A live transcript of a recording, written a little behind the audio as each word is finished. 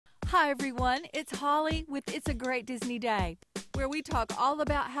Hi everyone, it's Holly with It's a Great Disney Day, where we talk all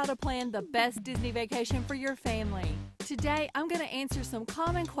about how to plan the best Disney vacation for your family. Today, I'm going to answer some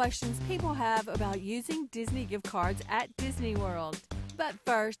common questions people have about using Disney gift cards at Disney World. But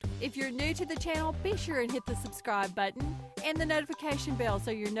first, if you're new to the channel, be sure and hit the subscribe button and the notification bell so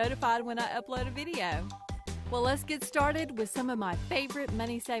you're notified when I upload a video. Well, let's get started with some of my favorite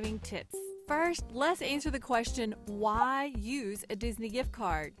money-saving tips. First, let's answer the question, why use a Disney gift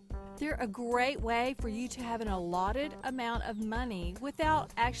card? They're a great way for you to have an allotted amount of money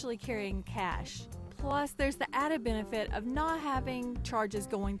without actually carrying cash. Plus, there's the added benefit of not having charges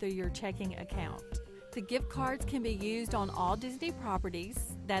going through your checking account. The gift cards can be used on all Disney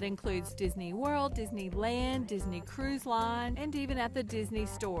properties. That includes Disney World, Disneyland, Disney Cruise Line, and even at the Disney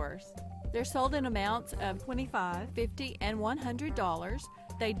stores. They're sold in amounts of $25, $50, and $100.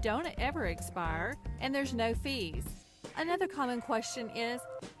 They don't ever expire, and there's no fees. Another common question is,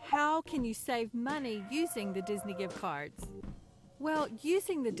 how can you save money using the Disney gift cards? Well,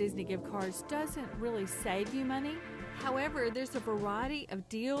 using the Disney gift cards doesn't really save you money. However, there's a variety of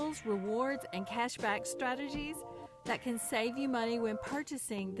deals, rewards, and cashback strategies that can save you money when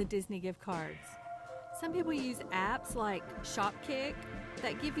purchasing the Disney gift cards. Some people use apps like Shopkick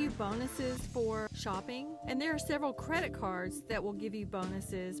that give you bonuses for shopping, and there are several credit cards that will give you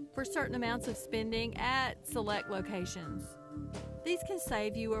bonuses for certain amounts of spending at select locations. These can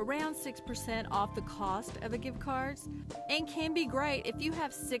save you around 6% off the cost of a gift card and can be great if you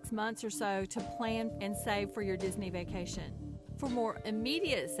have 6 months or so to plan and save for your Disney vacation. For more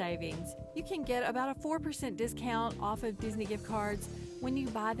immediate savings, you can get about a 4% discount off of Disney gift cards when you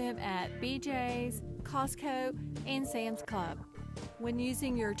buy them at BJ's, Costco, and Sam's Club. When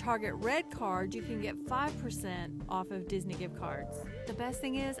using your Target Red card, you can get 5% off of Disney gift cards. The best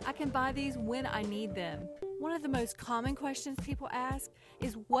thing is, I can buy these when I need them. One of the most common questions people ask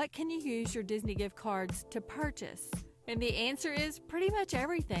is, what can you use your Disney gift cards to purchase? And the answer is pretty much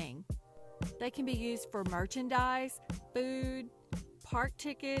everything. They can be used for merchandise, food, park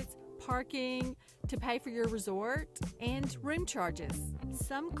tickets, parking, to pay for your resort, and room charges.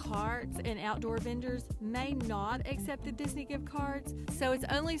 Some carts and outdoor vendors may not accept the Disney gift cards, so it's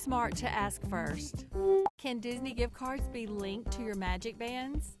only smart to ask first. Can Disney gift cards be linked to your Magic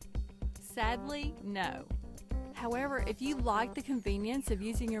Bands? Sadly, no. However, if you like the convenience of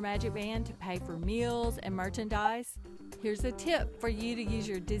using your Magic Band to pay for meals and merchandise, here's a tip for you to use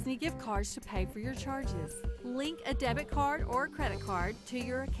your Disney gift cards to pay for your charges. Link a debit card or a credit card to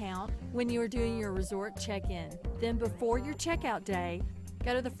your account when you are doing your resort check-in. Then before your checkout day,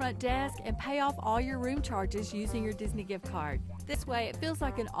 go to the front desk and pay off all your room charges using your Disney gift card. This way, it feels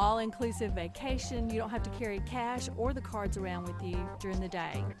like an all-inclusive vacation. You don't have to carry cash or the cards around with you during the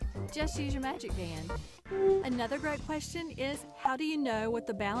day. Just use your Magic Band. Another great question is, how do you know what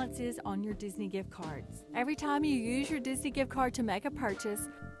the balance is on your Disney gift cards? Every time you use your Disney gift card to make a purchase,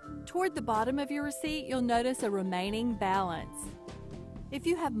 toward the bottom of your receipt, you'll notice a remaining balance. If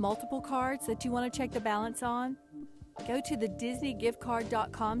you have multiple cards that you want to check the balance on, go to the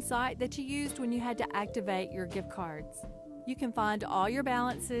DisneyGiftCard.com site that you used when you had to activate your gift cards. You can find all your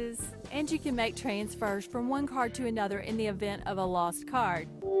balances, and you can make transfers from one card to another in the event of a lost card.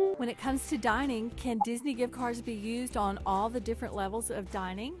 When it comes to dining, can Disney gift cards be used on all the different levels of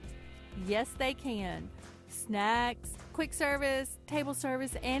dining? Yes, they can. Snacks, quick service, table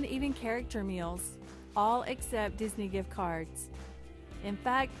service, and even character meals, all accept Disney gift cards. In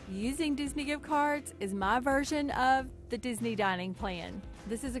fact, using Disney gift cards is my version of the Disney dining plan.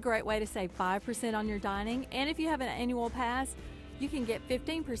 This is a great way to save 5% on your dining, and if you have an annual pass, you can get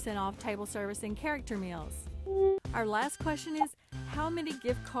 15% off table service and character meals. Our last question is, how many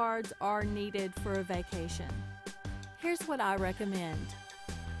gift cards are needed for a vacation? Here's what I recommend.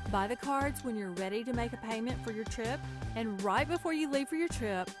 Buy the cards when you're ready to make a payment for your trip, and right before you leave for your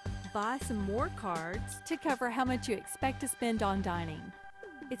trip, buy some more cards to cover how much you expect to spend on dining.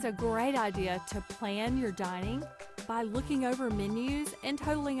 It's a great idea to plan your dining by looking over menus and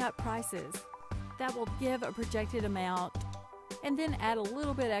totaling up prices. That will give a projected amount, and then add a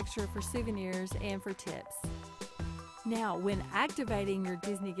little bit extra for souvenirs and for tips. Now, when activating your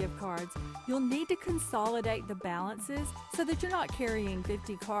Disney gift cards, you'll need to consolidate the balances so that you're not carrying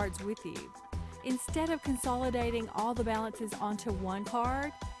 50 cards with you. Instead of consolidating all the balances onto one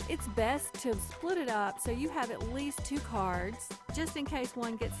card, it's best to split it up so you have at least 2 cards, just in case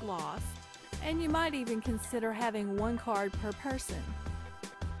one gets lost. And you might even consider having 1 card per person.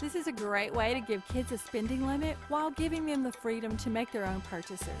 This is a great way to give kids a spending limit while giving them the freedom to make their own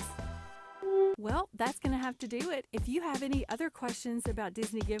purchases. Well, that's going to have to do it. If you have any other questions about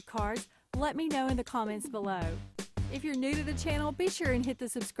Disney gift cards, let me know in the comments below. If you're new to the channel, be sure and hit the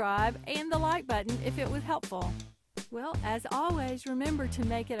subscribe and the like button if it was helpful. Well, as always, remember to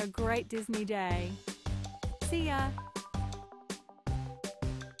make it a great Disney day. See ya!